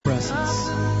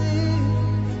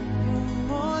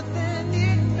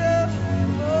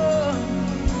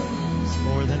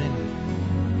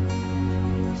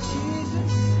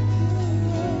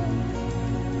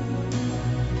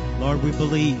Lord, we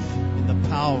believe in the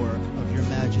power of your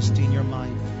majesty and your might.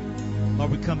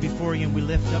 Lord, we come before you and we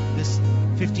lift up this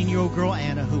 15-year-old girl,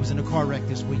 Anna, who was in a car wreck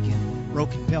this weekend,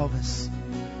 broken pelvis.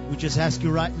 We just ask you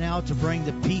right now to bring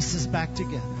the pieces back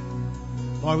together.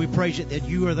 Lord, we praise you that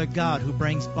you are the God who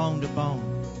brings bone to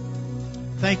bone.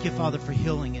 Thank you, Father, for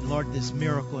healing and, Lord, this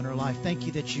miracle in her life. Thank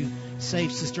you that you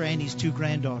saved Sister Annie's 2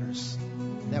 granddaughters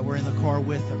that were in the car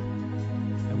with her.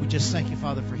 And we just thank you,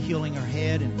 Father, for healing her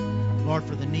head and, Lord,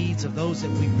 for the needs of those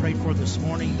that we prayed for this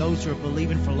morning, those who are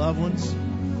believing for loved ones.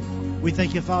 We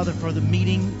thank you, Father, for the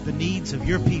meeting the needs of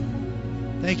your people.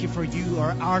 Thank you for you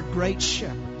are our great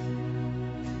shepherd.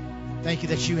 Thank you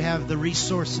that you have the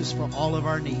resources for all of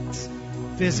our needs,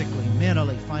 physically,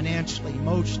 mentally, financially,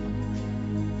 emotionally.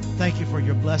 Thank you for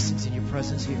your blessings and your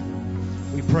presence here.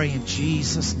 We pray in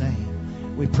Jesus'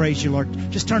 name. We praise you,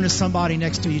 Lord. Just turn to somebody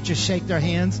next to you. Just shake their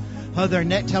hands, hug their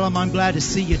neck. Tell them, I'm glad to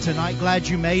see you tonight. Glad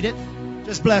you made it.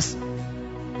 Just bless them.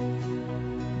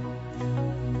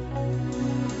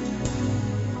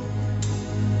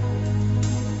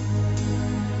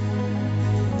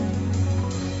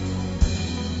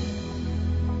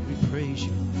 We praise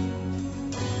you.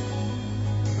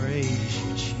 Praise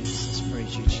you, Jesus.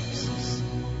 Praise you, Jesus.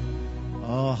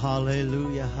 Oh,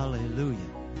 hallelujah, hallelujah.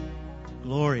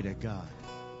 Glory to God.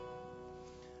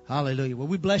 Hallelujah. Well,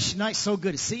 we bless you tonight. So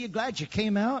good to see you. Glad you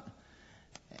came out.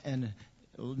 And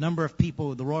a number of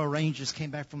people, the Royal Rangers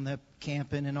came back from the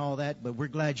camping and all that. But we're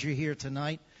glad you're here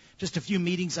tonight. Just a few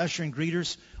meetings. Usher and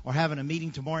greeters are having a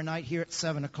meeting tomorrow night here at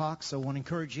 7 o'clock. So I want to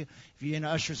encourage you, if you're into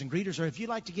ushers and greeters, or if you'd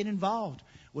like to get involved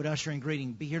with usher and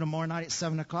greeting, be here tomorrow night at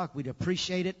 7 o'clock. We'd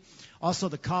appreciate it. Also,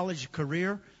 the college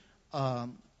career are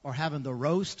having the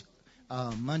roast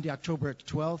Monday, October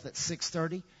 12th at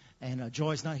 6:30. And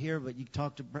Joy's not here, but you can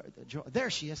talk to Joy. There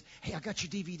she is. Hey, I got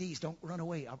your DVDs. Don't run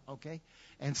away, okay?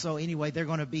 And so anyway, they're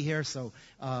going to be here. So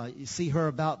you see her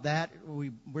about that.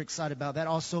 We're excited about that.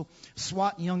 Also,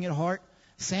 SWAT Young at Heart,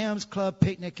 Sam's Club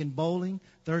Picnic and Bowling,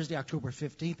 Thursday, October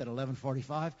 15th at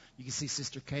 11:45. You can see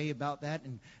Sister Kay about that.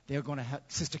 And they're going to have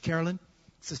Sister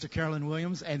Carolyn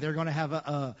Williams, and they're going to have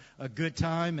a good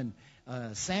time.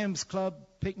 And Sam's Club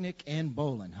Picnic and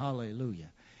Bowling.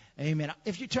 Hallelujah. Amen.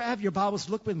 If you have your Bibles,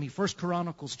 look with me. 1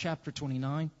 Chronicles chapter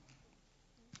 29.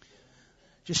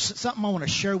 Just something I want to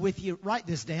share with you. Write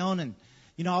this down. And,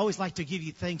 I always like to give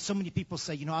you things. So many people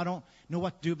say, I don't know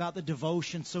what to do about the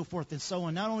devotion, so forth and so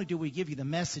on. Not only do we give you the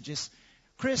messages.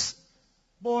 Chris,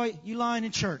 boy, you lying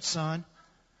in church, son.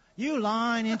 You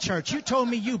lying in church. You told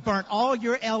me you burnt all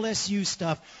your LSU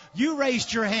stuff. You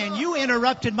raised your hand. You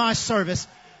interrupted my service.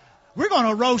 We're going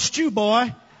to roast you,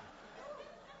 boy.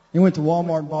 You went to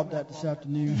Walmart and bought that this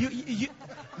afternoon.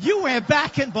 You went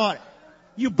back and bought it.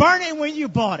 You burned it when you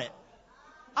bought it.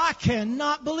 I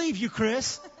cannot believe you,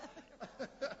 Chris.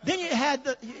 Then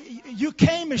you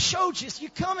came and showed us. You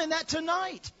come in that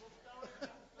tonight.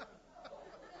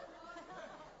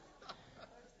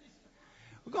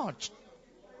 We're going to,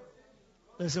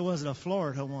 this wasn't a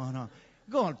Florida one, huh?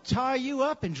 We're going to tie you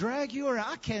up and drag you around.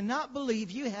 I cannot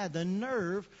believe you had the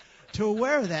nerve to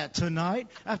wear that tonight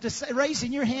after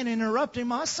raising your hand and interrupting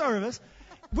my service.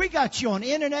 We got you on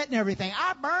the internet and everything.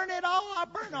 I burn it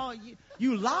all.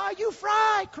 You lie, you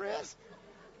fry, Chris.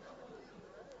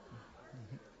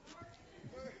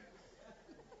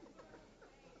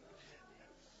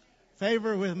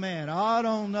 Favor with man. I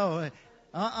don't know.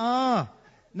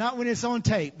 Not when it's on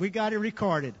tape. We got it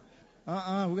recorded.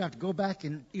 We have to go back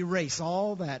and erase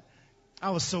all that. I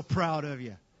was so proud of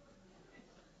you.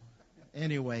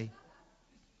 Anyway.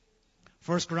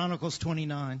 1 Chronicles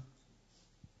 29.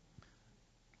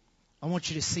 I want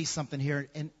you to see something here.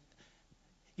 And,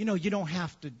 you don't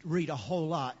have to read a whole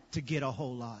lot to get a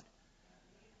whole lot.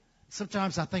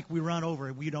 Sometimes I think we run over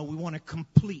it. We want to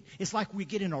complete. It's like we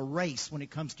get in a race when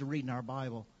it comes to reading our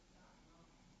Bible.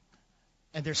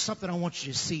 And there's something I want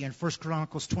you to see in 1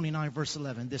 Chronicles 29, verse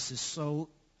 11. This is so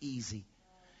easy.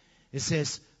 It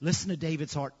says, listen to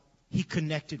David's heart. He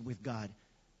connected with God.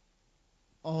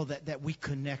 Oh, that we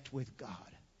connect with God.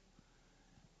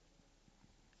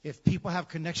 If people have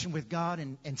connection with God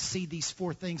and see these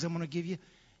 4 things I'm going to give you,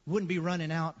 wouldn't be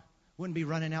running out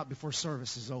before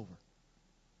service is over.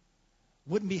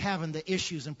 Wouldn't be having the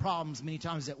issues and problems many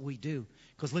times that we do.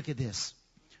 Because look at this.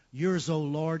 Yours, O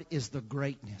Lord, is the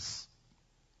greatness.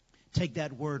 Take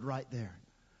that word right there.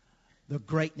 The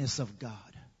greatness of God.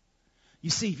 You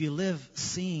see, if you live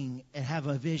seeing and have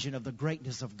a vision of the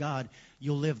greatness of God,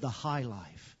 you'll live the high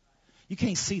life. You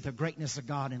can't see the greatness of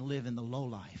God and live in the low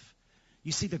life.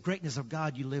 You see the greatness of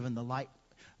God, you live in the light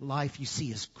life. You see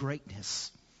His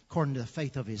greatness, according to the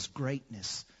faith of His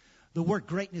greatness. The word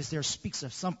greatness there speaks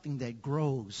of something that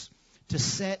grows, to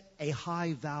set a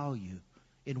high value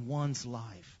in one's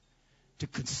life, to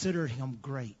consider him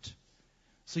great.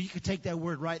 So you could take that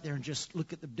word right there and just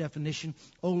look at the definition.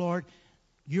 Oh Lord,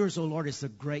 yours, oh Lord, is the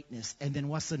greatness. And then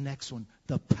what's the next one?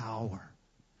 The power.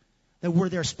 That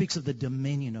word there speaks of the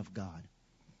dominion of God.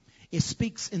 It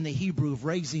speaks in the Hebrew of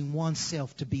raising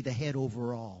oneself to be the head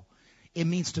over all. It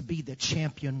means to be the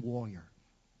champion warrior.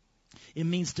 It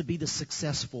means to be the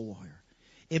successful warrior.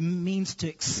 It means to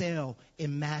excel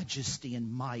in majesty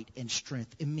and might and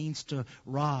strength. It means to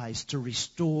rise, to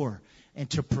restore, and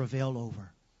to prevail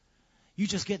over. You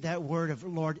just get that word of,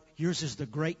 Lord, yours is the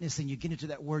greatness, and you get into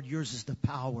that word, yours is the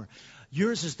power.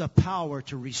 Yours is the power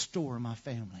to restore my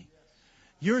family.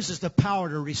 Yours is the power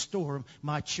to restore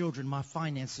my children, my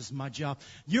finances, my job.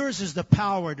 Yours is the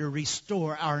power to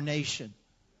restore our nation.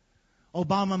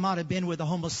 Obama might have been with the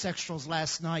homosexuals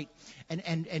last night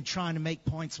and trying to make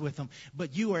points with them,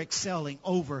 but you are excelling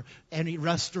over and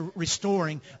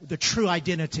restoring the true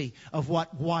identity of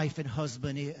what wife and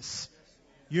husband is.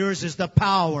 Yours is the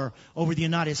power over the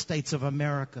United States of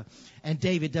America. And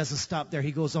David doesn't stop there.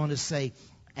 He goes on to say,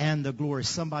 and the glory.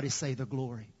 Somebody say the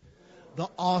glory. The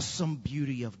awesome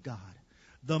beauty of God.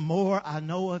 The more I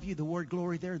know of you, the word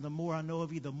glory there, the more I know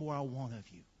of you, the more I want of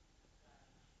you.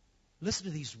 Listen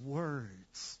to these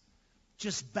words.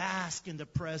 Just bask in the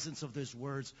presence of those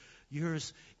words.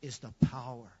 Yours is the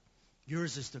power.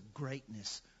 Yours is the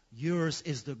greatness. Yours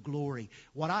is the glory.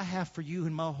 What I have for you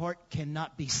in my heart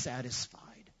cannot be satisfied.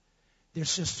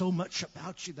 There's just so much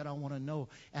about you that I want to know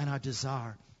and I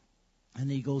desire. And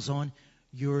then he goes on,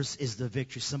 yours is the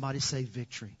victory. Somebody say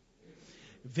victory.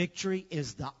 Victory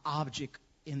is the object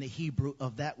in the Hebrew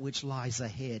of that which lies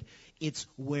ahead. It's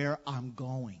where I'm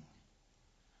going.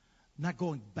 I'm not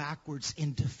going backwards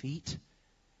in defeat.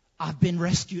 I've been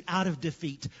rescued out of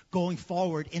defeat, going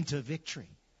forward into victory.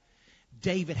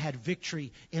 David had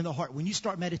victory in the heart. When you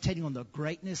start meditating on the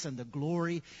greatness and the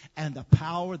glory and the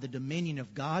power, the dominion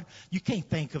of God, you can't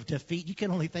think of defeat. You can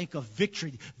only think of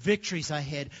victory. Victories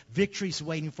ahead. Victories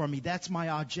waiting for me. That's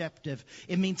my objective.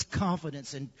 It means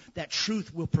confidence and that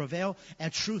truth will prevail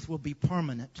and truth will be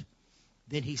permanent.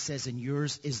 Then he says, and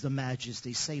yours is the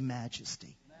majesty. Say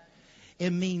majesty. It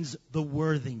means the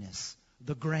worthiness,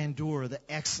 the grandeur, the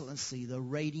excellency, the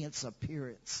radiance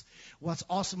appearance. What's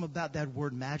awesome about that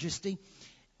word majesty,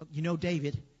 you know,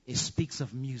 David, it speaks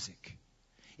of music.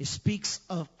 It speaks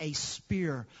of a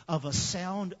spear, of a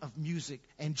sound of music,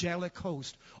 angelic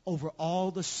host over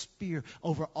all the sphere,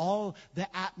 over all the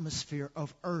atmosphere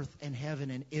of earth and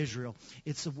heaven and Israel.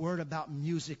 It's a word about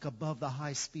music above the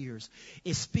high spheres.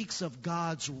 It speaks of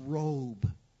God's robe,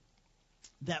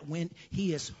 that when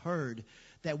he is heard,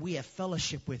 that we have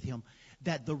fellowship with him,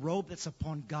 that the robe that's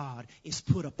upon God is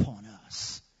put upon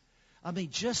us. I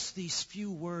mean, just these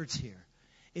few words here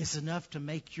is enough to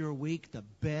make your week the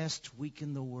best week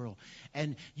in the world.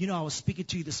 And, you know, I was speaking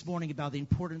to you this morning about the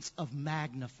importance of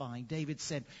magnifying. David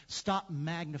said, stop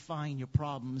magnifying your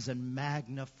problems and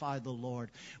magnify the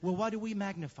Lord. Well, why do we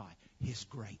magnify? His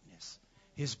greatness,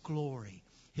 his glory,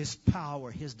 his power,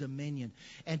 his dominion.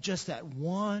 And just that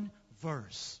one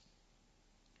verse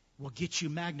will get you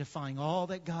magnifying all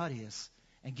that God is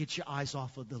and get your eyes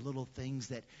off of the little things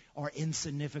that are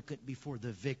insignificant before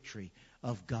the victory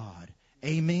of God.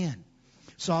 Amen.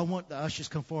 So I want the ushers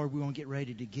come forward. We want to get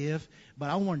ready to give.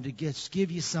 But I wanted to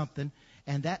give you something.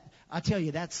 And that, I tell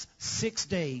you, that's 6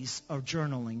 days of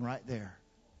journaling right there.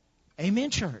 Amen,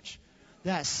 church.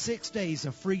 That's 6 days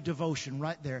of free devotion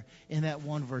right there in that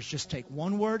one verse. Just take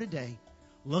one word a day.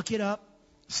 Look it up.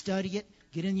 Study it.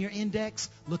 Get in your index,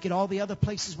 look at all the other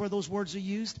places where those words are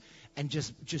used, and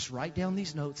just write down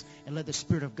these notes and let the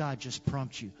Spirit of God just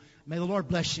prompt you. May the Lord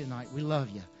bless you tonight. We love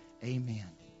you. Amen.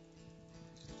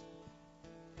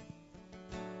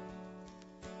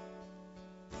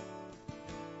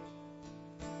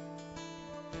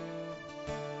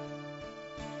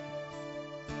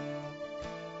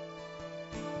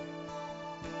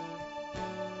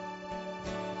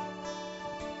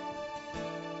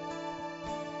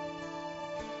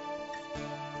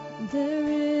 There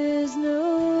is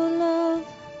no love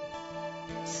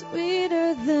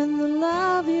sweeter than the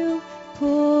love you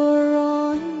pour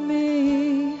on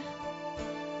me.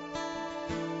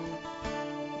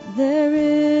 There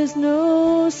is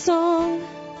no song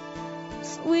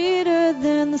sweeter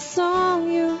than the song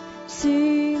you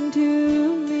sing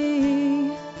to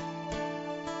me.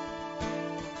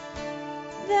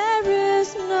 There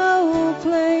is no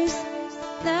place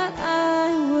that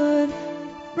I would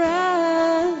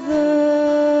rather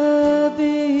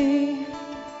be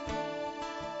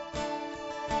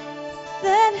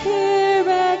than here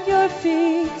at your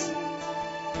feet,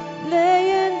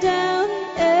 laying down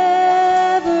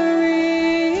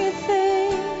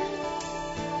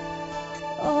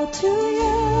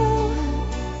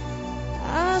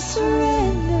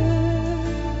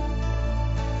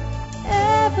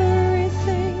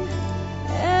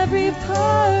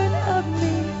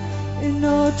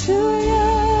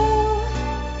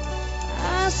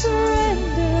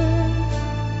surrender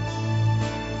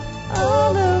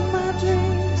all of my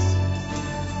dreams,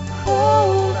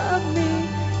 all of me,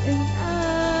 and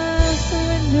I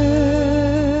surrender.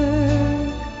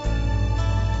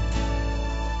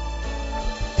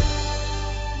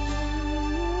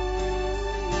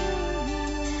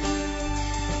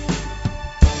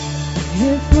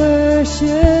 If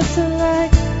worship's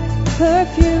like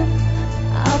perfume,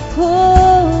 I'll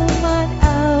pour mine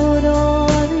out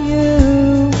on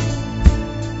you.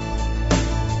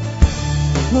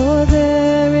 For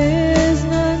there is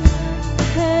none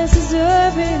as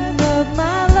deserving of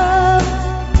my love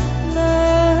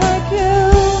like you.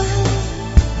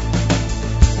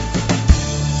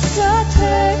 So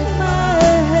take my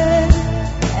hand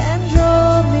and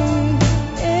draw me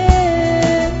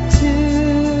into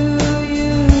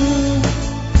you.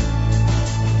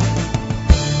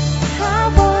 I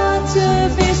want to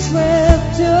be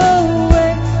swept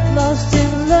away, lost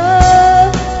in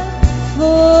love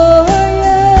for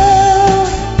you.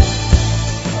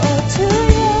 Oh, to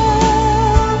you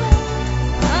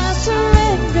I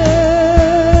surrender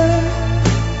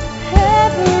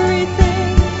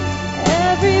everything,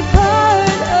 every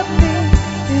part of me.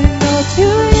 You know, to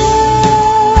you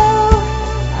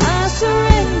I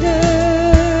surrender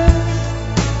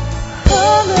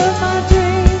all of my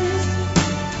dreams,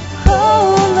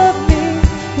 all of me.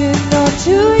 You know,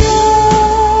 to you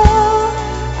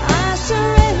I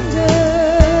surrender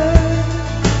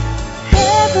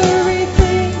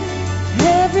everything,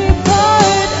 every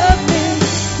part of me.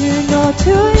 You know,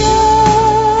 to you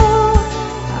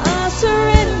I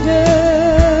surrender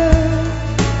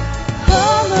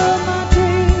all of my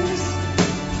dreams,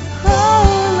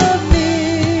 all of me.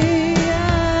 I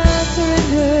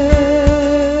surrender,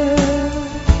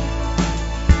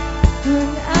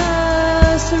 and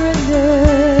I surrender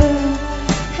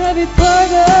every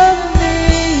part of me,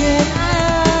 and I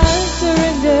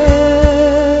surrender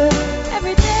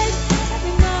every day,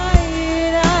 every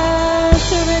night. I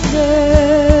surrender.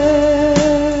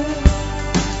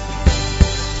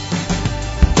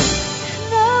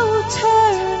 No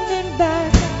turning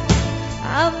back.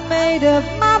 I've made up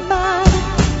my mind.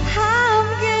 I'm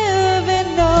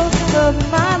giving all of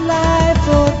my life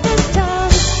for this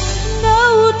time.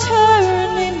 No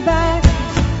turning back.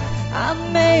 I've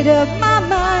made up my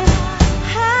mind.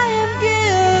 I am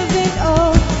giving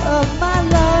all of my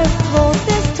life for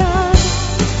this time.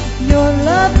 Your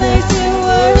love makes it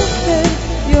worth it.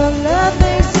 Your love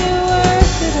makes it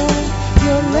worth it all.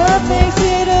 Your love makes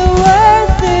it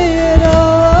worth it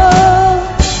all.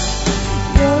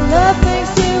 Your love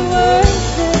makes it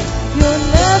worth it. Your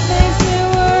love makes it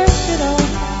worth it all.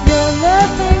 Your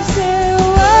love makes it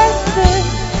worth it.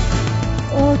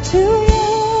 Oh, to you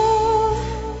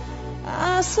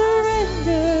I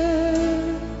surrender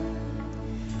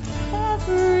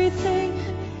everything,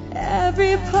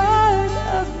 every part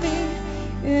of me.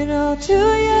 You know, to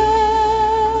you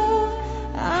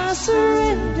I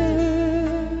surrender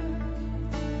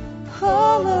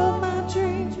all of my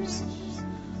dreams,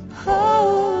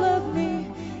 all of me.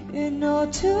 You know,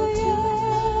 to you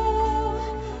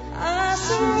I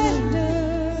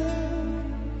surrender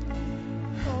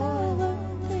all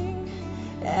of me,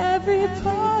 every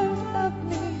part of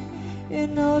me. You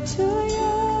know, to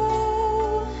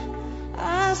you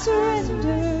I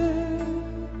surrender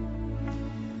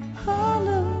all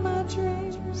of my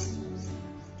dreams,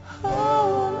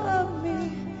 all of me,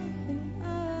 and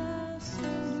I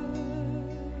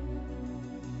surrender.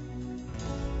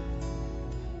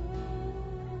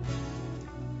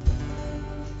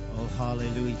 Oh,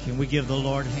 hallelujah. Can we give the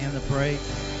Lord a hand of praise?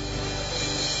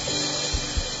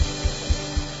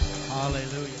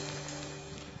 Hallelujah.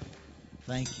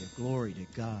 Thank you. Glory to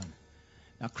God.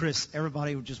 Now, Chris,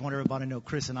 everybody just want everybody to know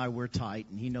Chris and I, we're tight,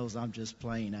 and he knows I'm just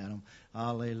playing at him.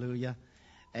 Hallelujah.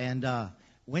 And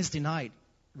Wednesday night,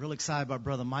 real excited about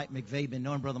Brother Mike McVeigh. Been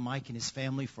knowing Brother Mike and his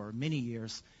family for many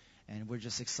years, and we're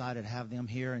just excited to have them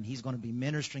here. And he's going to be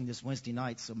ministering this Wednesday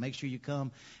night, so make sure you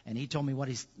come. And he told me what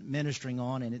he's ministering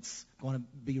on, and it's going to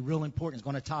be real important. It's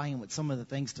going to tie in with some of the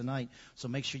things tonight, so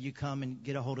make sure you come and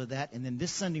get a hold of that. And then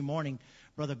this Sunday morning,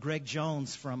 Brother Greg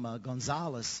Jones from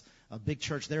Gonzales, a big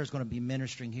church there, is going to be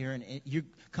ministering here. And you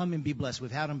come and be blessed. We've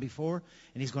had him before,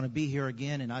 and he's going to be here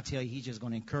again. And I tell you, he's just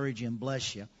going to encourage you and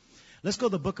bless you. Let's go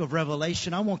to the book of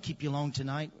Revelation. I won't keep you long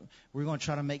tonight. We're going to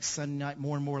try to make Sunday night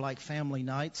more and more like family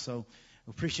night. So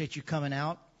we appreciate you coming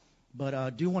out. But I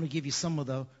do want to give you some of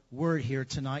the word here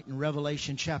tonight in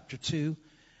Revelation chapter 2.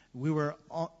 We were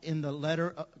in the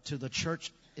letter to the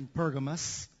church in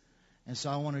Pergamos. And so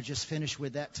I want to just finish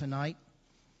with that tonight.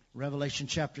 Revelation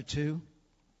chapter 2.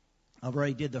 I've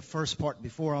already did the first part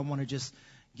before. I want to just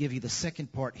give you the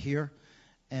second part here.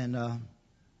 And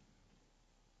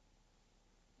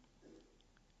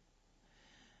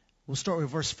we'll start with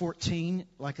verse 14.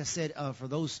 Like I said, for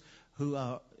those who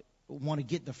want to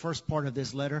get the first part of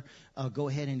this letter, go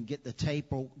ahead and get the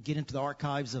tape or get into the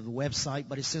archives of the website.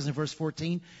 But it says in verse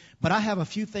 14, but I have a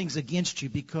few things against you,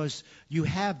 because you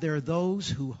have there those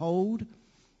who hold,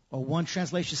 or one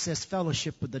translation says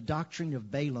fellowship with the doctrine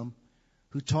of Balaam,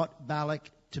 who taught Balak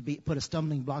to put a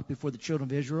stumbling block before the children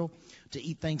of Israel, to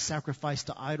eat things sacrificed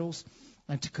to idols,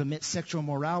 and to commit sexual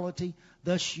immorality.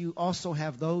 Thus you also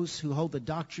have those who hold the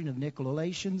doctrine of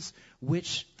Nicolaitans,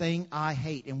 which thing I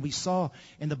hate. And we saw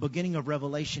in the beginning of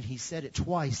Revelation, he said it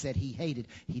twice that he hated.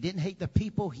 He didn't hate the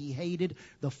people, he hated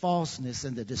the falseness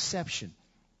and the deception.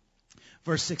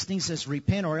 Verse 16 says,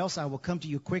 repent, or else I will come to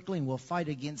you quickly and will fight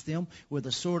against them with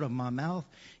the sword of my mouth.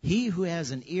 He who has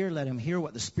an ear, let him hear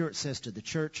what the Spirit says to the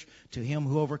church. To him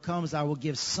who overcomes, I will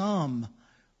give some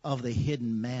of the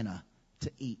hidden manna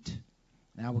to eat.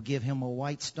 And I will give him a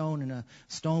white stone, and a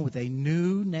stone with a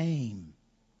new name.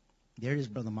 There it is,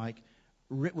 Brother Mike,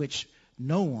 which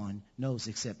no one knows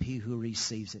except he who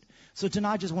receives it. So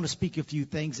tonight I just want to speak a few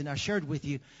things. And I shared with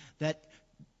you that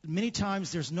many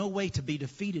times there's no way to be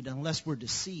defeated unless we're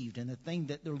deceived. And the thing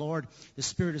that the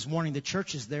Spirit is warning the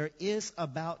churches there is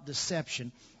about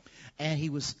deception. And he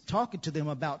was talking to them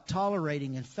about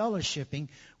tolerating and fellowshipping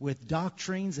with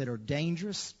doctrines that are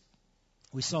dangerous.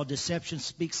 We saw deception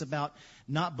speaks about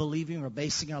not believing or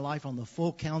basing our life on the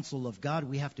full counsel of God.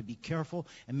 We have to be careful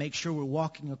and make sure we're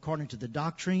walking according to the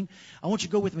doctrine. I want you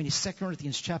to go with me to 2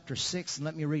 Corinthians chapter 6, and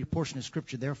let me read a portion of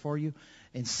Scripture there for you.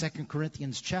 In 2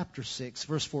 Corinthians chapter 6,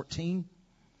 verse 14.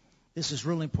 This is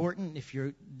really important. If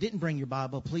you didn't bring your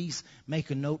Bible, please make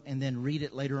a note and then read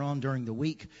it later on during the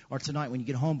week or tonight when you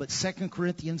get home. But 2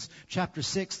 Corinthians chapter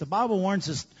 6, the Bible warns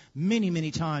us many,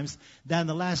 many times that in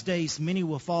the last days many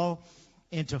will fall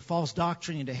into false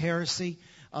doctrine, into heresy.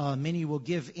 Many will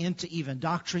give in to even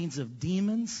doctrines of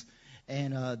demons.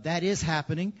 And that is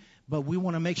happening. But we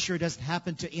want to make sure it doesn't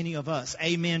happen to any of us.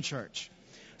 Amen, church.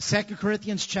 2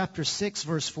 Corinthians chapter 6,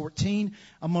 verse 14.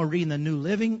 I'm going to read in the New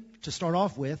Living to start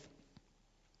off with.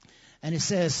 And it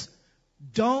says,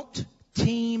 don't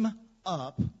team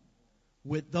up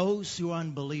with those who are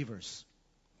unbelievers.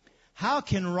 How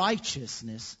can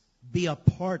righteousness be a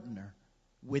partner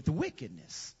with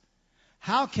wickedness?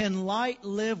 How can light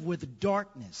live with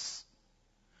darkness?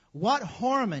 What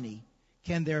harmony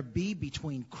can there be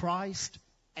between Christ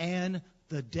and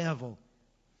the devil?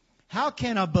 How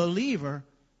can a believer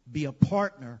be a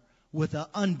partner with an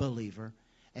unbeliever?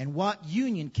 And what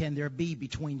union can there be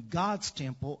between God's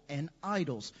temple and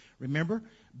idols? Remember,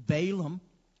 Balaam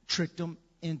tricked them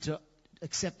into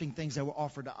accepting things that were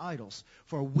offered to idols.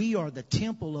 For we are the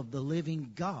temple of the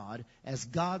living God. As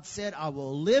God said, I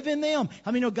will live in them.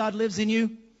 How many know God lives in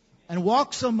you? And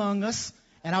walks among us.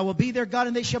 And I will be their God,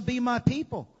 and they shall be my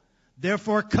people.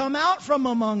 Therefore come out from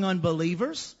among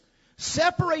unbelievers.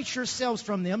 Separate yourselves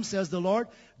from them, says the Lord.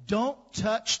 Don't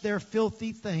touch their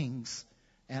filthy things,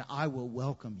 and I will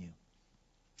welcome you.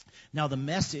 Now the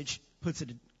Message puts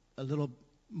it a little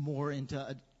more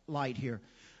into light here.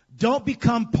 Don't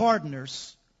become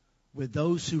partners with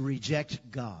those who reject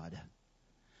God.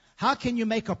 How can you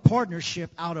make a partnership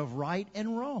out of right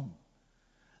and wrong?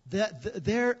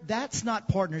 That's not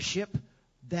partnership.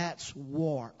 That's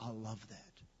war. I love that.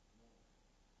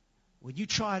 When you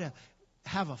try to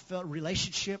have a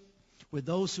relationship with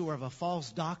those who are of a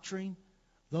false doctrine,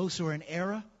 those who are in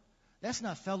error, that's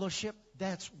not fellowship.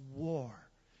 That's war.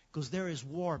 Because there is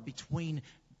war between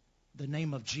the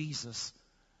name of Jesus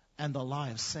and the lie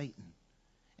of Satan.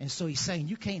 And so he's saying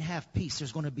you can't have peace.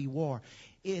 There's going to be war.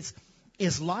 Is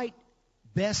light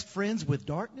best friends with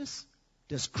darkness?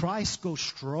 Does Christ go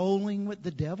strolling with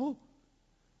the devil?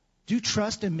 Do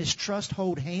trust and mistrust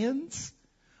hold hands?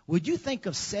 Would you think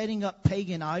of setting up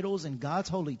pagan idols in God's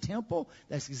holy temple?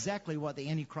 That's exactly what the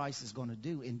Antichrist is going to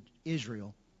do in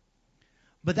Israel.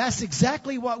 But that's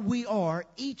exactly what we are,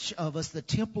 each of us, the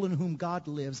temple in whom God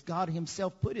lives. God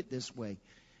himself put it this way.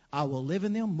 I will live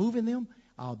in them, move in them.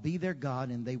 I'll be their God,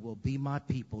 and they will be my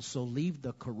people. So leave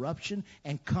the corruption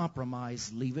and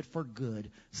compromise. Leave it for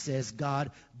good, says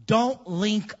God. Don't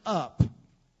link up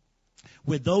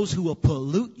with those who will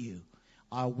pollute you.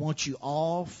 I want you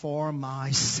all for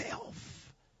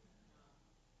myself.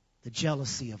 The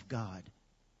jealousy of God.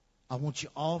 I want you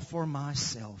all for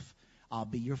myself. I'll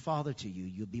be your father to you.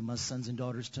 You'll be my sons and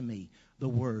daughters to me. The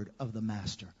word of the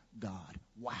Master God.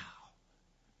 Wow.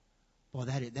 Well,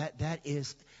 that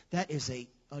is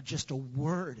just a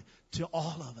word to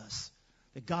all of us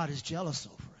that God is jealous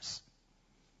over us.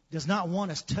 does not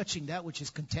want us touching that which is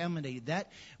contaminated,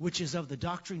 that which is of the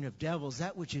doctrine of devils,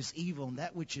 that which is evil, and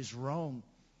that which is wrong.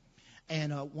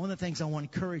 And one of the things I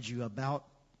want to encourage you about,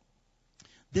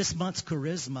 this month's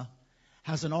Charisma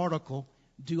has an article,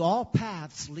 Do All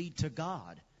Paths Lead to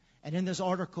God? And in this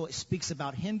article, it speaks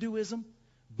about Hinduism,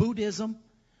 Buddhism,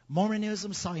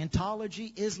 Mormonism,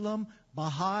 Scientology, Islam,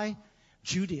 Baha'i,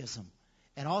 Judaism.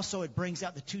 And also it brings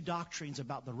out the two doctrines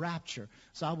about the rapture.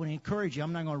 So I would encourage you,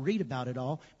 I'm not going to read about it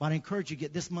all, but I encourage you to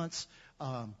get this month's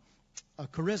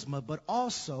Charisma. But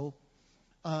also,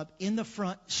 in the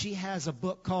front, she has a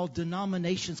book called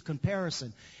Denominations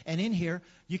Comparison. And in here,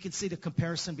 you can see the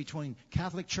comparison between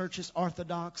Catholic churches,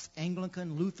 Orthodox,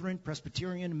 Anglican, Lutheran,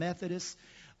 Presbyterian, Methodist,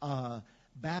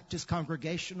 Baptist,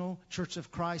 Congregational, Church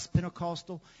of Christ,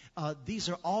 Pentecostal. These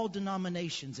are all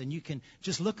denominations, and you can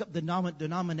just look up the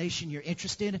denomination you're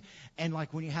interested in. And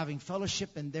like when you're having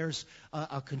fellowship and there's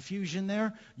a confusion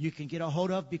there, you can get a hold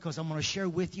of, because I'm going to share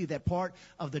with you that part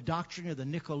of the doctrine of the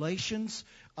Nicolaitans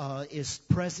is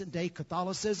present-day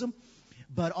Catholicism.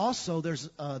 But also there's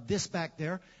this back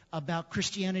there about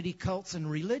Christianity, cults,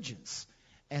 and religions.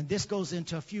 And this goes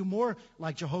into a few more,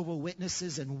 like Jehovah's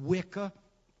Witnesses and Wicca,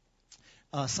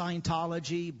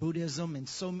 Scientology, Buddhism, and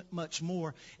so much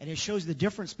more. And it shows the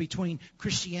difference between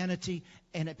Christianity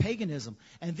and paganism.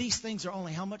 And these things are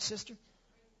only how much, sister?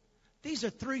 These are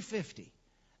 $3.50.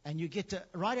 And you get to,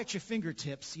 right at your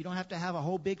fingertips. You don't have to have a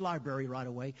whole big library right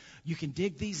away. You can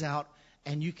dig these out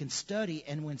and you can study.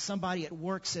 And when somebody at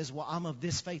work says, well, I'm of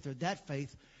this faith or that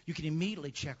faith, you can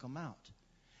immediately check them out.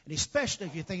 And especially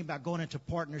if you're thinking about going into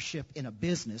partnership in a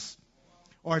business,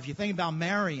 or if you're thinking about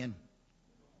marrying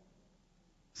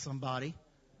somebody.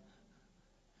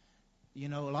 You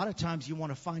know, a lot of times you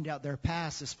want to find out their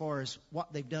past as far as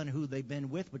what they've done, who they've been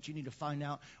with, but you need to find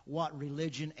out what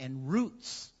religion and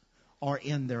roots are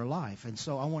in their life. And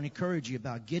so I want to encourage you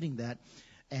about getting that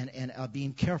and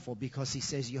being careful, because he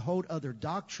says you hold other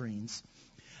doctrines.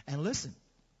 And listen,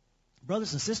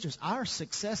 brothers and sisters, our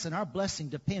success and our blessing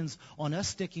depends on us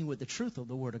sticking with the truth of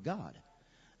the Word of God.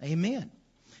 Amen.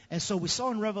 And so we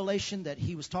saw in Revelation that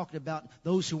he was talking about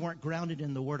those who weren't grounded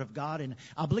in the Word of God. And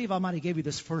I believe I might have gave you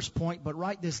this first point, but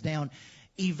write this down.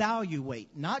 Evaluate,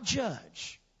 not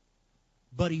judge,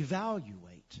 but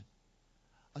evaluate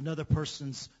another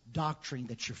person's doctrine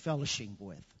that you're fellowshipping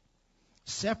with.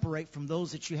 Separate from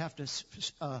those that you have to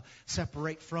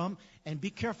separate from, and be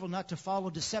careful not to follow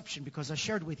deception, because I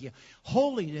shared with you,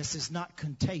 holiness is not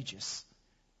contagious,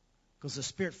 because the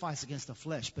Spirit fights against the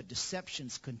flesh, but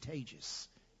deception's contagious.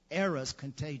 Error is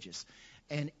contagious.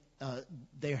 And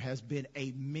there has been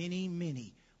a many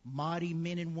mighty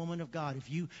men and women of God. If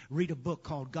you read a book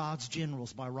called God's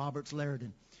Generals by Robert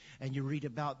Laridan, and you read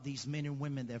about these men and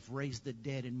women that have raised the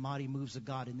dead in mighty moves of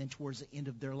God, and then towards the end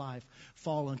of their life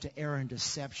fall into error and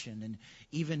deception. And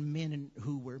even men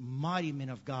who were mighty men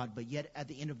of God, but yet at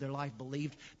the end of their life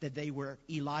believed that they were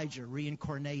Elijah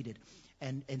reincarnated,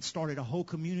 and started a whole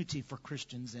community for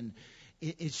Christians. And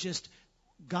it's just,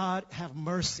 God have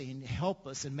mercy and help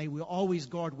us, and may we always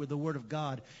guard with the Word of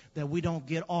God that we don't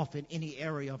get off in any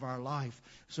area of our life.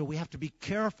 So we have to be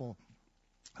careful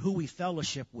who we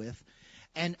fellowship with.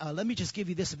 And let me just give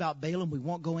you this about Balaam. We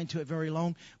won't go into it very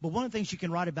long. But one of the things you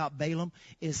can write about Balaam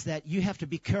is that you have to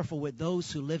be careful with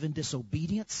those who live in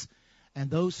disobedience and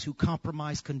those who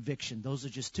compromise conviction. Those are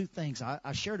just two things.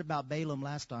 I shared about Balaam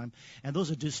last time, and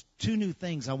those are just two new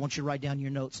things I want you to write down in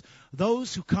your notes.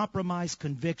 Those who compromise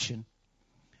conviction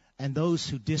and those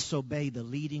who disobey the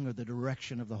leading or the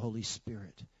direction of the Holy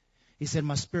Spirit. He said,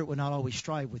 my spirit will not always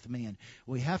strive with man.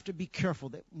 We have to be careful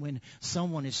that when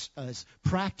someone is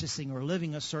practicing or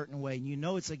living a certain way, and you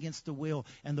know it's against the will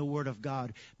and the Word of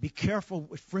God, be careful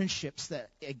with friendships that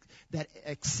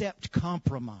accept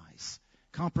compromise,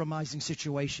 compromising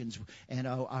situations. And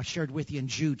I shared with you in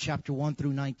Jude chapter 1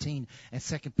 through 19 and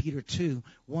 2 Peter 2,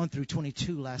 1 through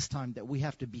 22 last time, that we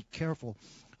have to be careful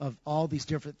of all these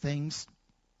different things.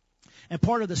 And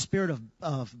part of the spirit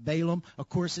of Balaam, of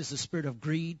course, is the spirit of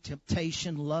greed,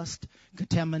 temptation, lust,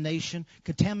 contamination,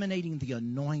 contaminating the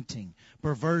anointing,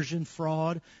 perversion,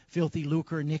 fraud, filthy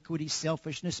lucre, iniquity,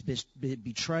 selfishness,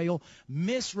 betrayal,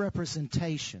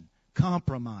 misrepresentation,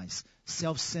 compromise,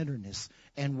 self-centeredness,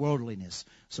 and worldliness.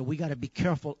 So we got to be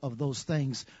careful of those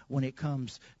things when it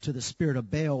comes to the spirit of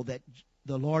Baal that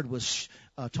the Lord was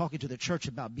talking to the church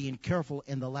about, being careful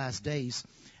in the last days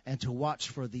and to watch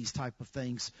for these type of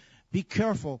things. Be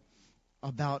careful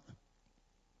about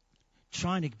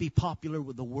trying to be popular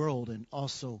with the world and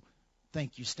also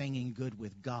think you're staying in good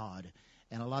with God.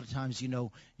 And a lot of times, you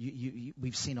know,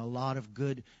 we've seen a lot of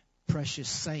good, precious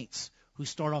saints who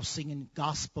start off singing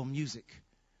gospel music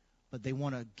but they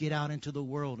want to get out into the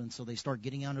world, and so they start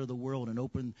getting out into the world and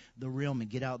open the realm and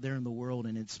get out there in the world,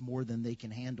 and it's more than they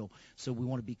can handle. So we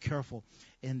want to be careful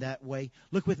in that way.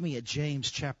 Look with me at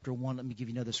James chapter 1. Let me give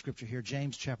you another scripture here.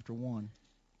 James chapter 1.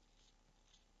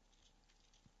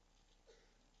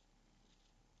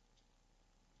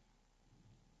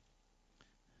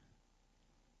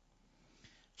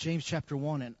 James chapter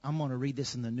 1, and I'm going to read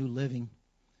this in the New Living.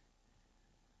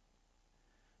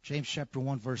 James chapter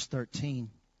 1, verse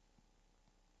 13.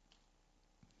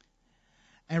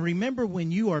 And remember,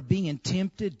 when you are being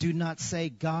tempted, do not say,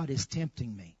 God is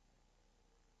tempting me.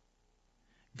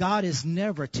 God is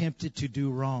never tempted to do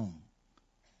wrong.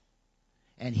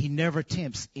 And he never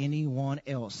tempts anyone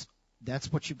else.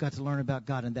 That's what you've got to learn about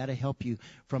God, and that'll help you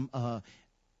from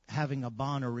having a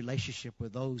bond or relationship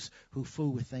with those who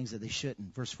fool with things that they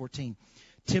shouldn't. Verse 14.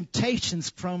 Temptations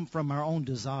come from our own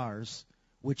desires,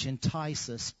 which entice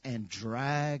us and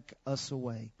drag us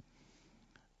away.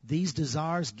 These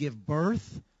desires give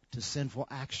birth to sinful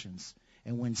actions.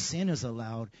 And when sin is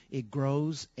allowed, it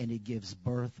grows and it gives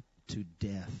birth to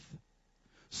death.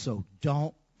 So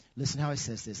don't, listen how it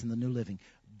says this in the New Living.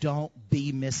 Don't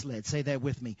be misled. Say that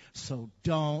with me. So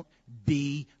don't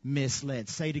be misled.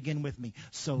 Say it again with me.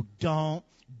 So don't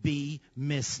be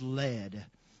misled.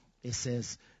 It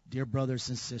says, dear brothers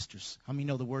and sisters, how many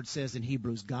know the word says in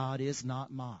Hebrews, God is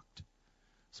not mocked.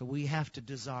 So we have to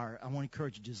desire, I want to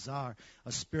encourage you to desire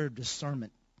a spirit of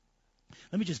discernment.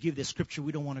 Let me just give this scripture.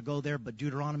 We don't want to go there, but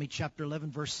Deuteronomy chapter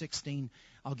 11, verse 16,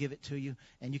 I'll give it to you,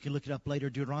 and you can look it up later.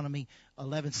 Deuteronomy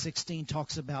 11:16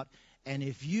 talks about, and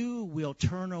if you will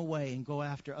turn away and go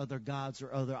after other gods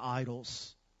or other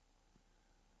idols,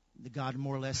 the God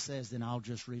more or less says, then I'll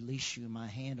just release you. My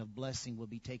hand of blessing will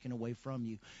be taken away from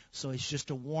you. So it's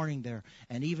just a warning there.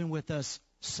 And even with us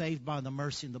saved by the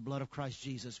mercy and the blood of Christ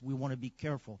Jesus, we want to be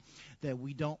careful that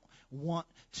we don't want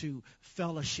to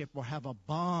fellowship or have a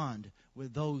bond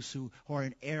with those who are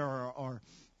in error or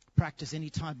practice any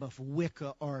type of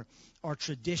Wicca or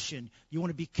tradition. You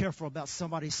want to be careful about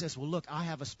somebody who says, well, look, I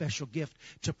have a special gift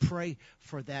to pray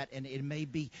for that, and it may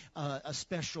be a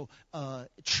special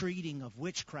treating of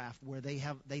witchcraft where they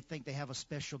think they have a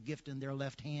special gift in their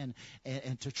left hand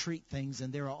and to treat things,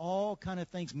 and there are all kind of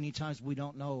things many times we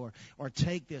don't know, or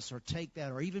take this or take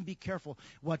that, or even be careful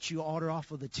what you order off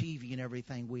of the TV and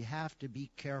everything. We have to be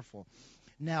careful.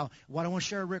 Now, what I want to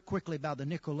share real quickly about the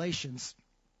Nicolaitans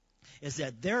is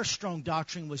that their strong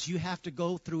doctrine was you have to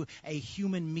go through a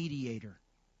human mediator,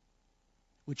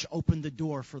 which opened the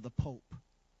door for the Pope.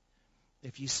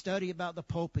 If you study about the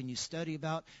Pope and you study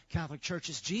about Catholic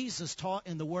churches, Jesus taught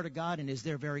in the Word of God and is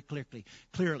there very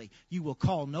clearly, you will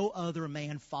call no other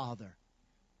man Father.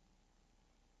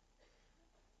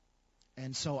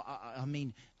 And so,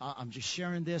 I'm just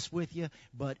sharing this with you,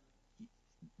 but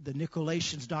the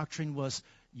Nicolaitans' doctrine was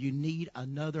you need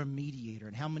another mediator.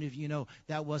 And how many of you know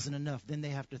that wasn't enough? Then they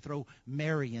have to throw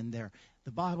Mary in there.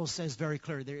 The Bible says very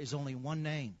clearly there is only one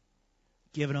name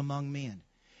given among men.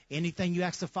 Anything you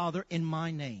ask the Father in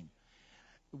my name.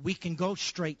 We can go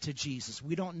straight to Jesus.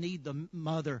 We don't need the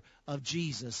mother of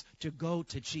Jesus to go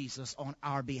to Jesus on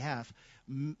our behalf.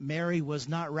 Mary was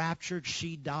not raptured.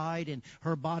 She died, and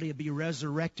her body will be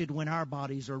resurrected when our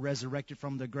bodies are resurrected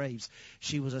from the graves.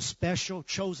 She was a special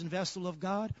chosen vessel of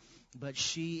God, but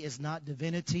she is not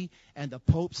divinity, and the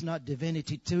Pope's not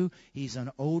divinity too. He's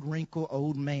an old, wrinkled,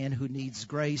 old man who needs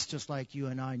grace just like you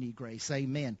and I need grace.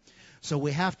 Amen. So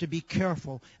we have to be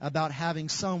careful about having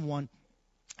someone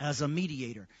as a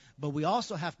mediator. But we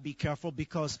also have to be careful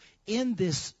because in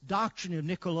this doctrine of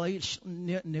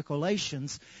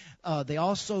Nicolaitans, they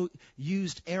also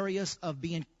used areas of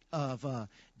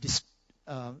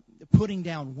putting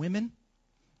down women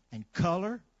and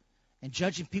color and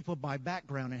judging people by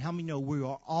background. And how many know we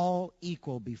are all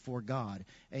equal before God?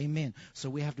 Amen.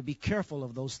 So we have to be careful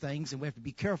of those things, and we have to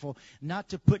be careful not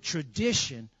to put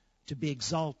tradition to be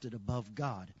exalted above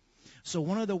God. So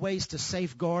one of the ways to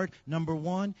safeguard, number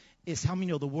one, is how many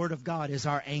know the Word of God is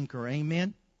our anchor.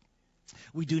 Amen.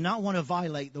 We do not want to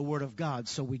violate the Word of God.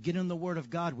 So we get in the Word of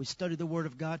God. We study the Word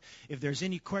of God. If there's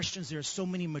any questions, there's so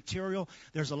many material.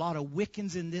 There's a lot of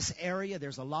Wiccans in this area.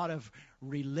 There's a lot of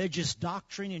religious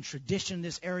doctrine and tradition in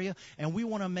this area. And we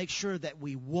want to make sure that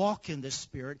we walk in the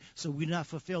Spirit so we do not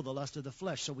fulfill the lust of the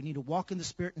flesh. So we need to walk in the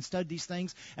Spirit and study these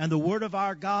things. And the Word of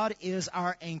our God is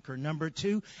our anchor. Number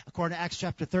two, according to Acts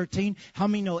chapter 13, how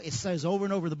many know it says over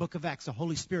and over in the book of Acts, the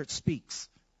Holy Spirit speaks.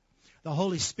 The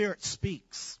Holy Spirit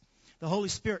speaks. The Holy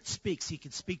Spirit speaks. He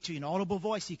can speak to you in an audible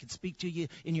voice. He can speak to you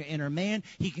in your inner man.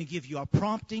 He can give you a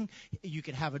prompting. You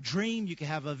can have a dream. You can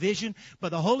have a vision. But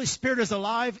the Holy Spirit is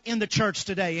alive in the church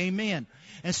today. Amen.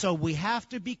 And so we have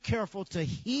to be careful to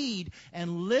heed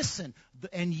and listen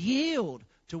and yield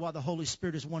to what the Holy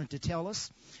Spirit is wanting to tell us.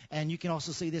 And you can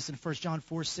also see this in 1 John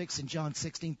 4:6 and John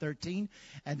 16:13.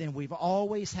 And then we've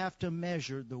always have to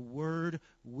measure the Word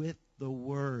with the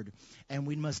Word. And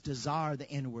we must desire the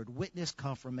inward witness,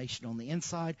 confirmation on the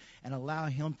inside, and allow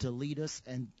Him to lead us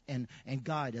and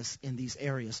guide us in these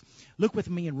areas. Look with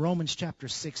me in Romans chapter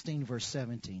 16, verse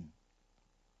 17.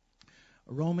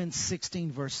 Romans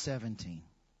 16, verse 17.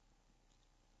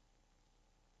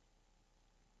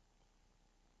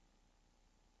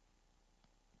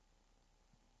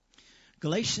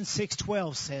 Galatians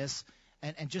 6:12 says,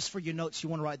 and just for your notes, you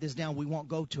want to write this down, we won't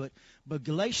go to it, but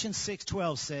Galatians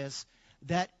 6:12 says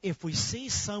that if we see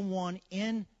someone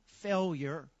in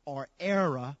failure or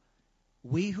error,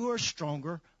 we who are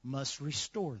stronger must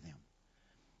restore them.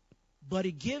 But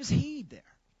it gives heed there.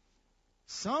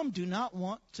 Some do not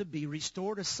want to be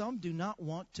restored, or some do not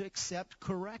want to accept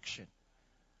correction.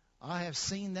 I have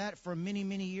seen that for many,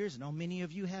 many years, and many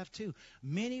of you have too.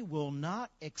 Many will not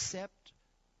accept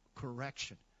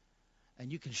correction.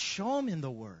 And you can show them in the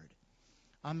Word.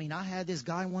 I mean, I had this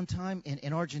guy one time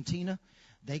in Argentina.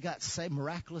 They got saved,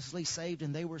 miraculously saved,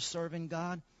 and they were serving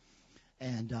God.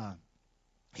 And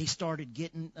he started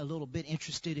getting a little bit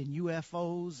interested in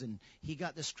UFOs, and he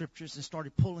got the scriptures and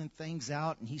started pulling things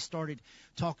out, and he started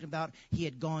talking about he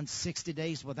had gone 60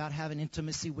 days without having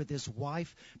intimacy with his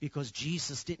wife because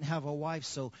Jesus didn't have a wife,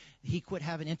 so he quit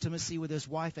having intimacy with his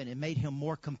wife, and it made him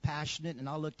more compassionate. And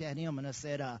I looked at him and I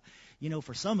said,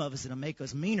 for some of us it'll make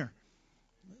us meaner.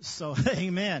 So,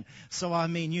 amen. So, I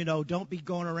mean, don't be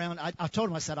going around. I told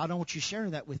him, I said, I don't want you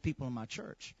sharing that with people in my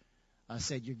church. I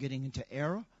said, you're getting into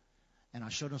error. And I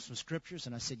showed him some scriptures,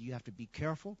 and I said, you have to be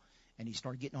careful. And he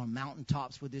started getting on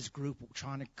mountaintops with this group,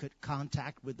 trying to cut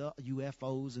contact with the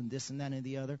UFOs and this and that and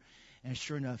the other. And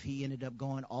sure enough, he ended up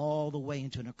going all the way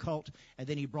into an occult. And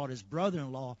then he brought his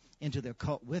brother-in-law into the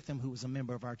occult with him, who was a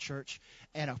member of our church,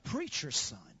 and a preacher's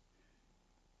son.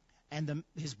 And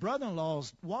his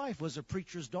brother-in-law's wife was a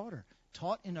preacher's daughter,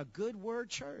 taught in a good word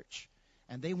church.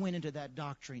 And they went into that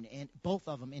doctrine, and both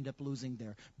of them ended up losing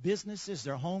their businesses,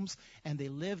 their homes, and they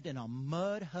lived in a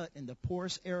mud hut in the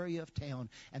poorest area of town,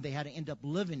 and they had to end up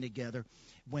living together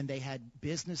when they had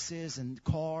businesses and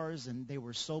cars, and they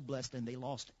were so blessed, and they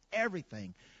lost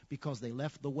everything because they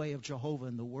left the way of Jehovah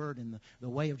and the Word and the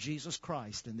way of Jesus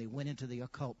Christ, and they went into the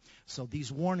occult. So these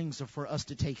warnings are for us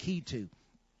to take heed to.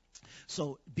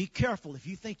 So be careful. If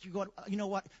you think you're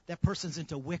going, that person's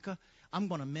into Wicca, I'm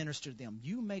going to minister to them.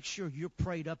 You make sure you're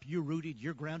prayed up, you're rooted,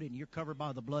 you're grounded, and you're covered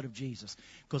by the blood of Jesus.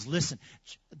 Because listen,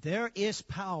 there is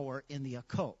power in the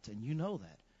occult, and you know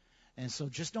that. And so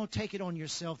just don't take it on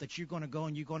yourself that you're going to go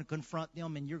and you're going to confront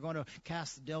them and you're going to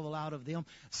cast the devil out of them.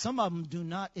 Some of them do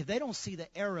not. If they don't see the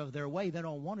error of their way, they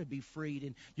don't want to be freed.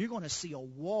 And you're going to see a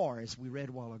war, as we read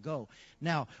a while ago.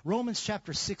 Now, Romans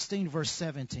chapter 16, verse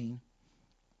 17.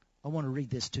 I want to read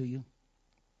this to you.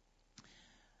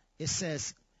 It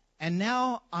says, and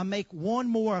now I make one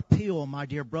more appeal, my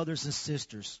dear brothers and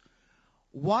sisters.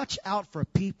 Watch out for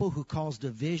people who cause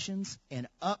divisions and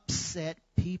upset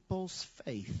people's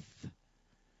faith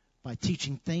by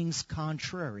teaching things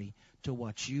contrary to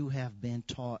what you have been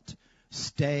taught.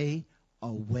 Stay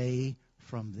away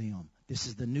from them. This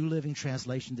is the New Living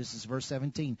Translation. This is verse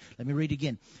 17. Let me read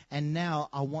again. And now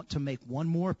I want to make one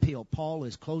more appeal. Paul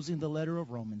is closing the letter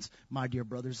of Romans. My dear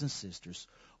brothers and sisters,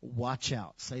 watch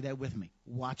out. Say that with me.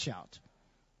 Watch out.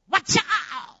 Watch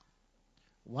out.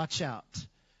 Watch out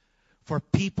for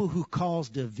people who cause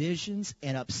divisions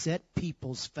and upset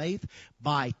people's faith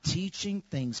by teaching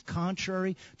things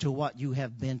contrary to what you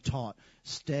have been taught.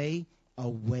 Stay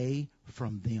away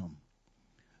from them.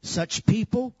 Such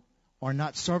people are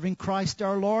not serving Christ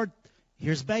our Lord.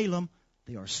 Here's Balaam.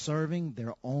 They are serving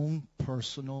their own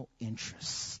personal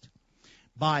interest.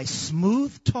 By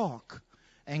smooth talk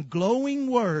and glowing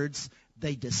words,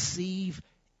 they deceive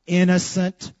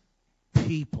innocent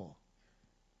people.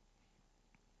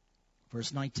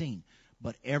 Verse 19.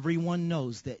 But everyone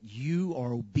knows that you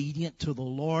are obedient to the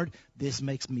Lord. This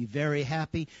makes me very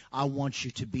happy. I want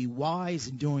you to be wise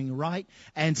in doing right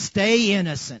and stay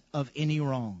innocent of any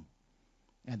wrong.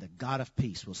 And the God of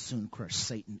peace will soon crush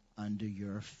Satan under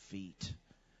your feet.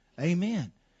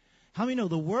 Amen. How many know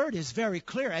the word is very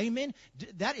clear? Amen.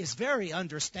 That is very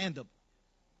understandable.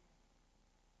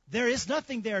 There is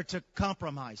nothing there to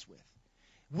compromise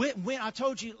with. When I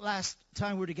told you last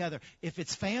time we were together, if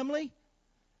it's family,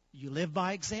 you live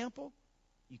by example.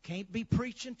 You can't be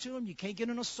preaching to them. You can't get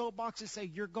in a soapbox and say,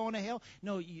 you're going to hell.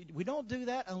 No, we don't do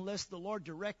that unless the Lord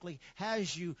directly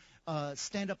has you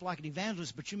stand up like an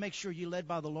evangelist, but you make sure you're led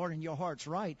by the Lord and your heart's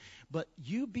right. But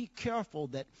you be careful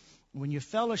that when you're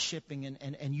fellowshipping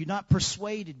and you're not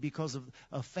persuaded because of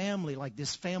a family like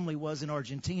this family was in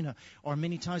Argentina, or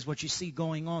many times what you see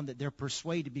going on, that they're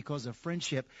persuaded because of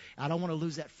friendship. I don't want to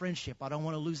lose that friendship. I don't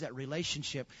want to lose that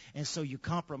relationship. And so you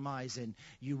compromise and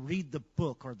you read the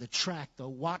book or the tract, the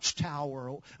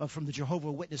Watchtower from the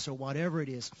Jehovah's Witness or whatever it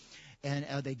is. And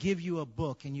they give you a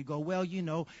book and you go, well, you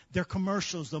know, their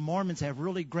commercials, the Mormons have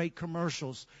really great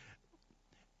commercials.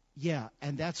 Yeah,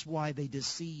 and that's why they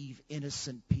deceive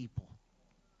innocent people.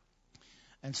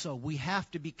 And so we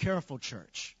have to be careful,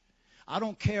 church. I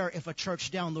don't care if a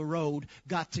church down the road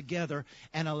got together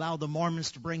and allowed the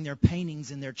Mormons to bring their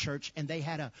paintings in their church, and they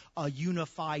had a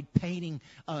unified painting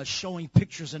showing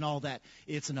pictures and all that.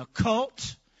 It's an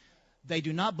occult. They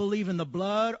do not believe in the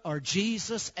blood or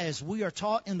Jesus as we are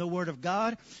taught in the Word of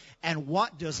God. And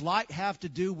what does light have to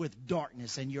do with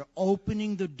darkness? And you're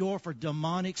opening the door for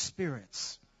demonic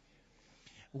spirits.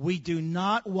 We do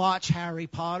not watch Harry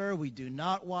Potter. We do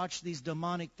not watch these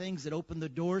demonic things that open the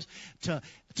doors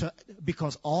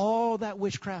because all that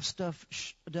witchcraft stuff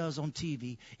does on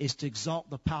TV is to exalt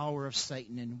the power of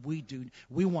Satan. And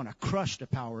we want to crush the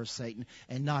power of Satan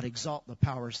and not exalt the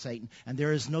power of Satan. And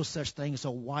there is no such thing as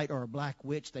a white or a black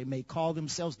witch. They may call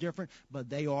themselves different, but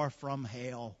they are from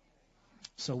hell.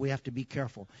 So we have to be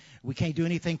careful. We can't do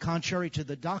anything contrary to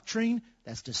the doctrine.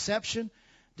 That's deception.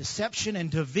 Deception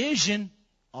and division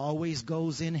always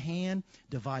goes in hand,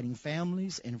 dividing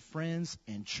families and friends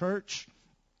and church.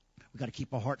 We've got to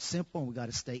keep our hearts simple, and we've got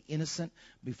to stay innocent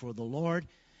before the Lord.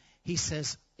 He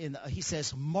says,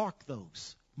 mark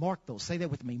those. Mark those. Say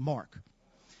that with me, mark.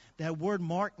 That word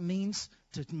mark means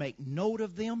to make note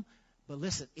of them. But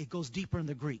listen, it goes deeper in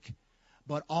the Greek.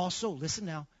 But also, listen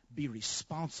now, be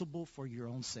responsible for your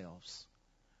own selves.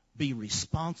 Be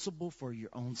responsible for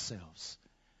your own selves.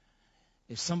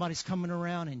 If somebody's coming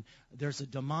around and there's a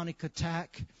demonic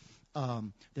attack,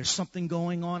 there's something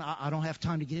going on. I don't have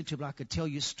time to get into it, but I could tell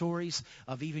you stories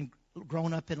of even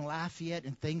growing up in Lafayette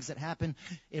and things that happened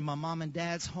in my mom and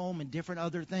dad's home and different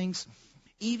other things.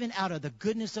 Even out of the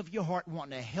goodness of your heart,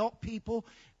 wanting to help people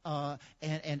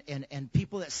and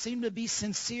people that seem to be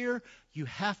sincere, you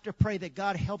have to pray that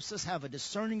God helps us have a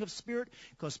discerning of spirit,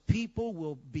 because people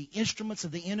will be instruments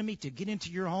of the enemy to get into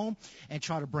your home and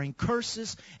try to bring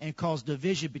curses and cause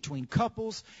division between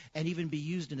couples and even be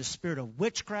used in a spirit of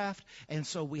witchcraft. And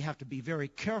so we have to be very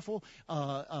careful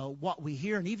what we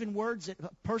hear, and even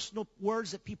personal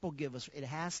words that people give us. It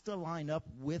has to line up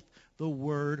with the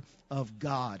Word of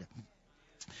God.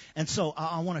 And so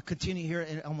I want to continue here,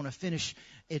 and I want to finish.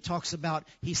 It talks about,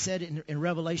 he said in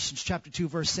Revelation chapter 2,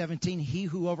 verse 17, he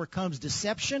who overcomes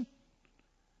deception,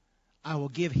 I will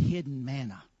give hidden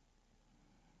manna.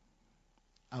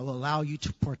 I will allow you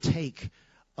to partake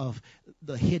of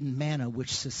the hidden manna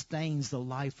which sustains the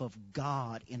life of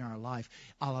God in our life.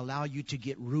 I'll allow you to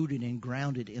get rooted and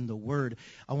grounded in the Word.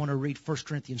 I want to read 1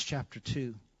 Corinthians chapter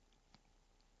 2.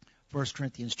 1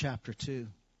 Corinthians chapter 2.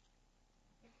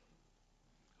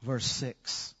 Verse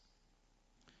 6.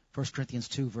 1 Corinthians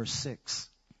 2, verse 6.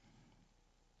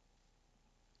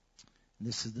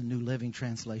 This is the New Living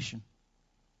Translation.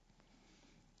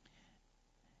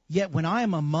 Yet when I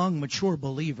am among mature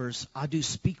believers, I do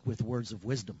speak with words of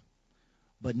wisdom,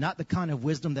 but not the kind of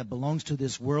wisdom that belongs to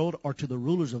this world or to the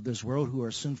rulers of this world who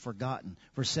are soon forgotten.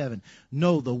 Verse 7.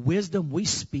 No, the wisdom we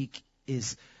speak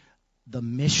is the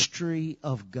mystery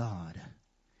of God.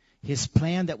 His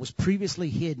plan that was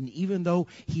previously hidden, even though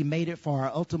he made it for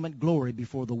our ultimate glory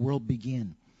before the world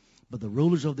began. But the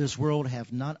rulers of this world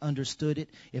have not understood it.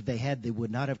 If they had, they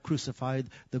would not have crucified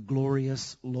the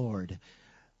glorious Lord.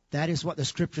 That is what the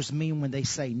scriptures mean when they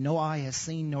say, no eye has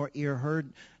seen, nor ear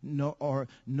heard,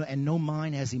 and no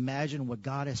mind has imagined what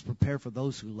God has prepared for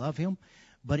those who love him.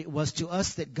 But it was to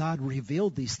us that God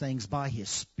revealed these things by his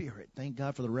Spirit. Thank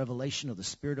God for the revelation of the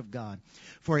Spirit of God.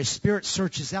 For his Spirit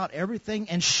searches out everything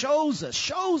and shows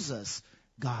us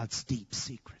God's deep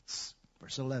secrets.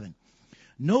 Verse 11.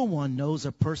 No one knows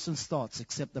a person's thoughts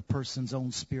except the person's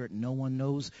own spirit. No one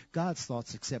knows God's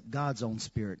thoughts except God's own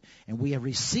spirit. And we have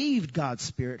received God's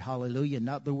Spirit, hallelujah,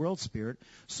 not the world's spirit.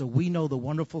 So we know the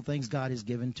wonderful things God has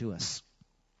given to us.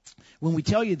 When we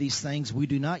tell you these things, we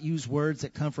do not use words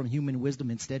that come from human wisdom.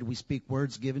 Instead, we speak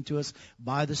words given to us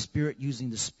by the Spirit,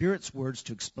 using the Spirit's words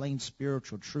to explain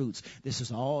spiritual truths. This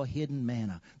is all hidden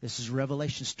manna. This is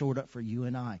revelation stored up for you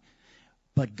and I.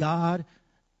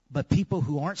 But people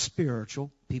who aren't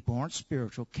spiritual,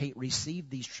 can't receive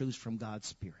these truths from God's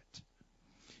Spirit.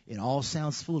 It all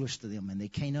sounds foolish to them, and they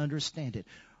can't understand it.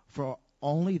 For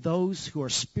only those who are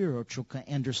spiritual can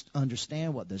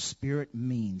understand what the Spirit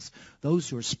means. Those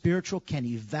who are spiritual can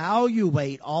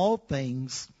evaluate all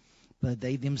things, but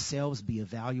they themselves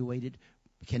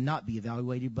cannot be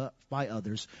evaluated but by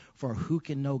others. For who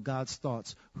can know God's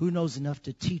thoughts? Who knows enough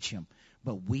to teach him?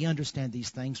 But we understand these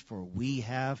things, for we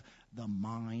have the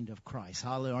mind of Christ.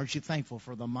 Hallelujah. Aren't you thankful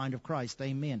for the mind of Christ?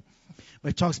 Amen. But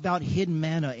it talks about hidden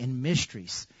manna and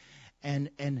mysteries.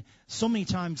 And so many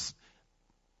times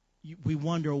we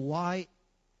wonder, why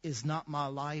is not my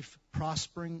life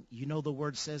prospering? You know the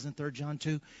word says in 3 John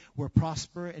 2, we're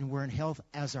prosper and we're in health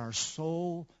as our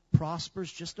soul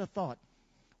prospers. Just a thought.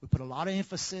 We put a lot of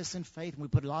emphasis in faith, and we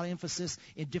put a lot of emphasis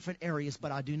in different areas,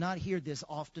 but I do not hear this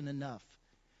often enough.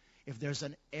 If there's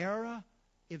an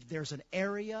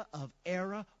area of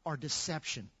error or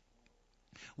deception,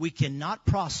 we cannot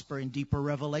prosper in deeper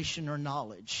revelation or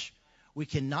knowledge. We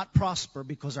cannot prosper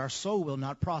because our soul will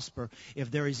not prosper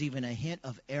if there is even a hint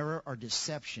of error or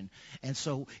deception. And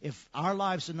so if our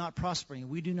lives are not prospering,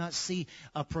 we do not see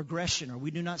a progression or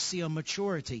we do not see a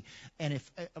maturity. And if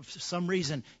for some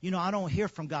reason, I don't hear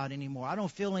from God anymore. I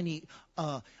don't feel any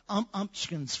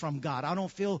umptions from God. I don't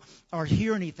feel or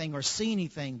hear anything or see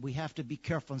anything. We have to be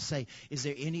careful and say, is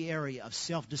there any area of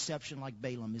self-deception like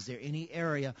Balaam? Is there any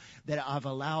area that I've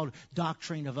allowed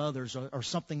doctrine of others or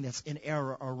something that's in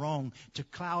error or wrong to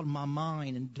cloud my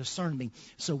mind and discern me?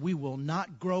 So we will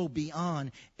not grow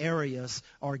beyond areas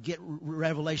or get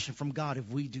revelation from God if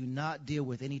we do not deal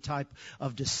with any type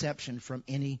of deception from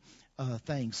any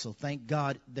things. So thank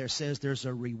God there says there's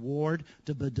a reward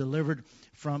to be delivered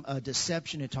from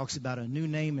deception. It talks about a new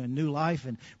name and a new life,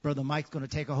 and Brother Mike's going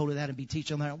to take a hold of that and be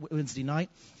teaching on that Wednesday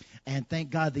night. And thank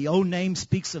God the old name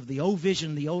speaks of the old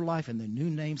vision, the old life, and the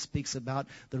new name speaks about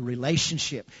the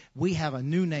relationship. We have a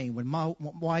new name. When my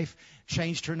wife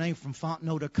changed her name from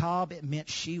Fontenot to Cobb, it meant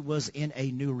she was in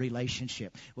a new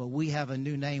relationship. Well, we have a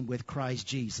new name with Christ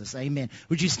Jesus. Amen.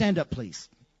 Would you stand up, please?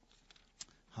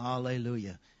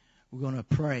 Hallelujah. We're going to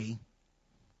pray.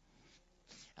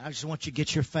 I just want you to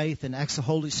get your faith and ask the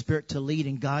Holy Spirit to lead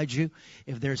and guide you.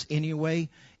 If there's any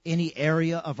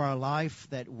area of our life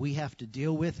that we have to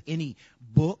deal with, any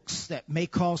books that may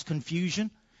cause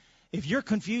confusion. If you're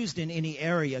confused in any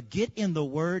area, get in the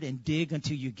Word and dig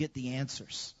until you get the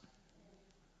answers.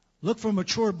 Look for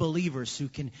mature believers who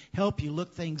can help you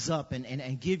look things up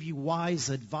and give you wise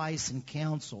advice and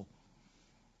counsel.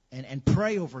 And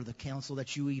pray over the counsel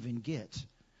that you even get.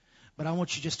 But I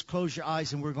want you just to close your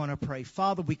eyes and we're going to pray.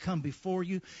 Father, we come before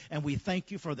you and we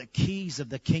thank you for the keys of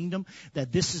the kingdom,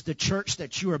 that this is the church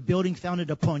that you are building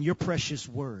founded upon your precious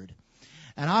word.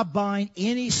 And I bind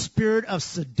any spirit of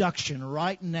seduction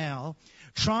right now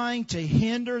trying to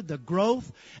hinder the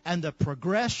growth and the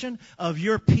progression of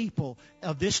your people,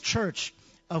 of this church,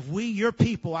 of we, your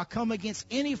people. I come against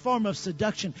any form of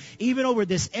seduction, even over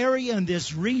this area and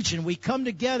this region. We come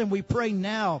together and we pray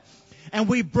now. And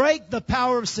we break the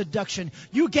power of seduction.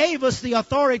 You gave us the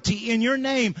authority in your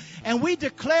name. And we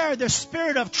declare the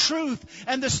spirit of truth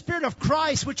and the spirit of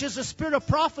Christ, which is the spirit of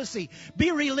prophecy,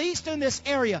 be released in this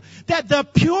area. That the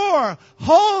pure,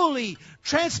 holy,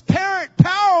 transparent,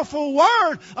 powerful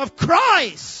word of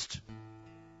Christ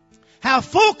have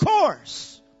full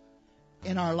course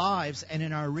in our lives and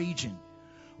in our region.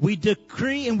 We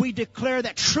decree and we declare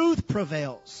that truth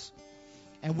prevails.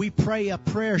 And we pray a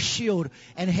prayer shield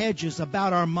and hedges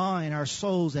about our mind, our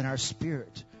souls, and our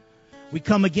spirit. We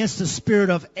come against the spirit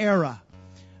of error.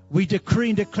 We decree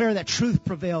and declare that truth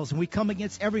prevails. And we come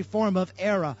against every form of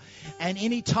error and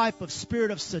any type of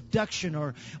spirit of seduction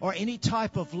or any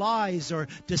type of lies or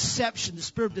deception, the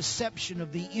spirit of deception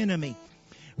of the enemy.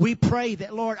 We pray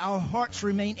that, Lord, our hearts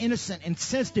remain innocent and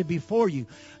sensitive before you,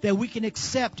 that we can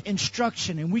accept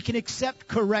instruction and we can accept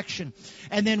correction.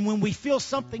 And then when we feel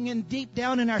something in deep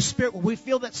down in our spirit, when we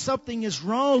feel that something is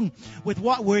wrong with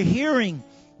what we're hearing,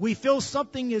 we feel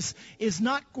something is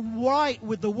not right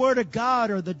with the Word of God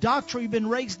or the doctrine we've been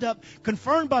raised up,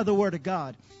 confirmed by the Word of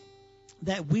God,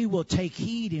 that we will take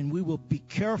heed and we will be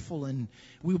careful and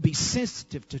we will be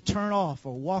sensitive to turn off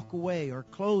or walk away or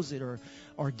close it or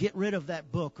get rid of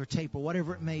that book or tape or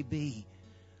whatever it may be.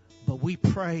 But we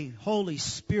pray, Holy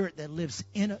Spirit that lives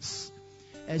in us,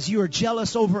 as you are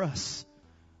jealous over us,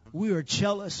 we are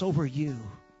jealous over you.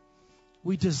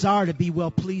 We desire to be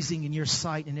well-pleasing in your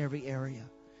sight in every area.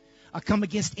 I come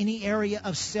against any area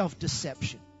of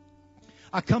self-deception.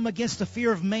 I come against the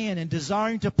fear of man and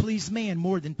desiring to please man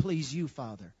more than please you,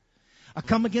 Father. I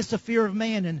come against the fear of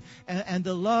man and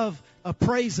the love of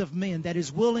praise of men that is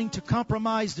willing to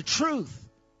compromise the truth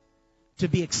to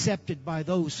be accepted by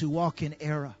those who walk in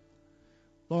error.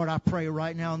 Lord, I pray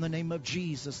right now in the name of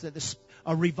Jesus that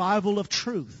a revival of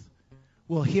truth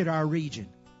will hit our region.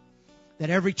 That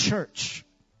every church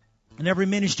and every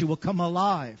ministry will come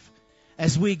alive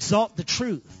as we exalt the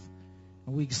truth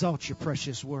and we exalt your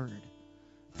precious word.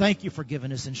 Thank you for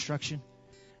giving us instruction.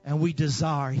 And we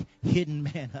desire hidden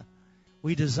manna.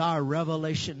 We desire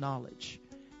revelation knowledge.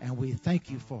 And we thank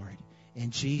you for it.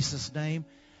 In Jesus' name.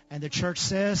 And the church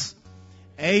says,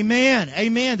 amen.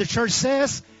 Amen. The church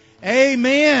says,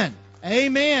 amen.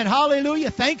 Amen. Hallelujah.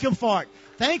 Thank him for it.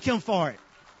 Thank him for it.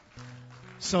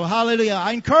 So hallelujah.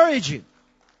 I encourage you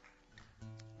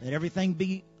that everything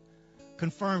be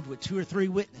confirmed with 2 or 3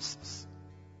 witnesses.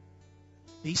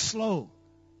 Be slow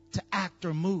to act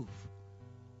or move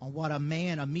on what a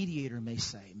mediator may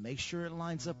say. Make sure it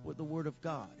lines up with the Word of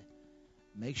God.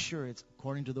 Make sure it's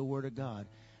according to the Word of God.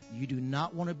 You do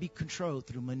not want to be controlled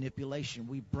through manipulation.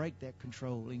 We break that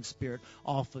controlling spirit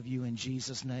off of you in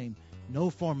Jesus' name. No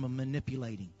form of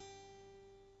manipulating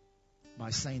by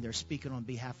saying they're speaking on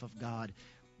behalf of God.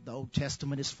 The Old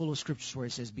Testament is full of scriptures where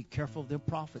it says, be careful of them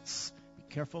prophets. Be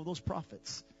careful of those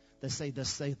prophets that say, thus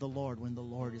saith the Lord, when the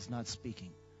Lord is not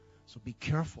speaking. So be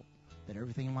careful that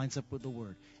everything lines up with the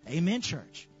Word. Amen,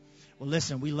 church. Well,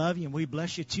 listen, we love you and we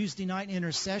bless you. Tuesday night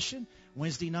intercession.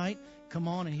 Wednesday night, come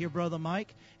on and hear Brother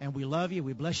Mike. And we love you.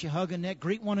 We bless you. Hug a neck.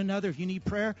 Greet one another. If you need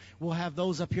prayer, we'll have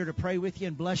those up here to pray with you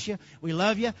and bless you. We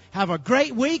love you. Have a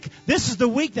great week. This is the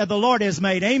week that the Lord has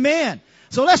made. Amen.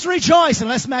 So let's rejoice and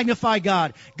let's magnify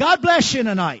God. God bless you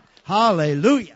tonight. Hallelujah.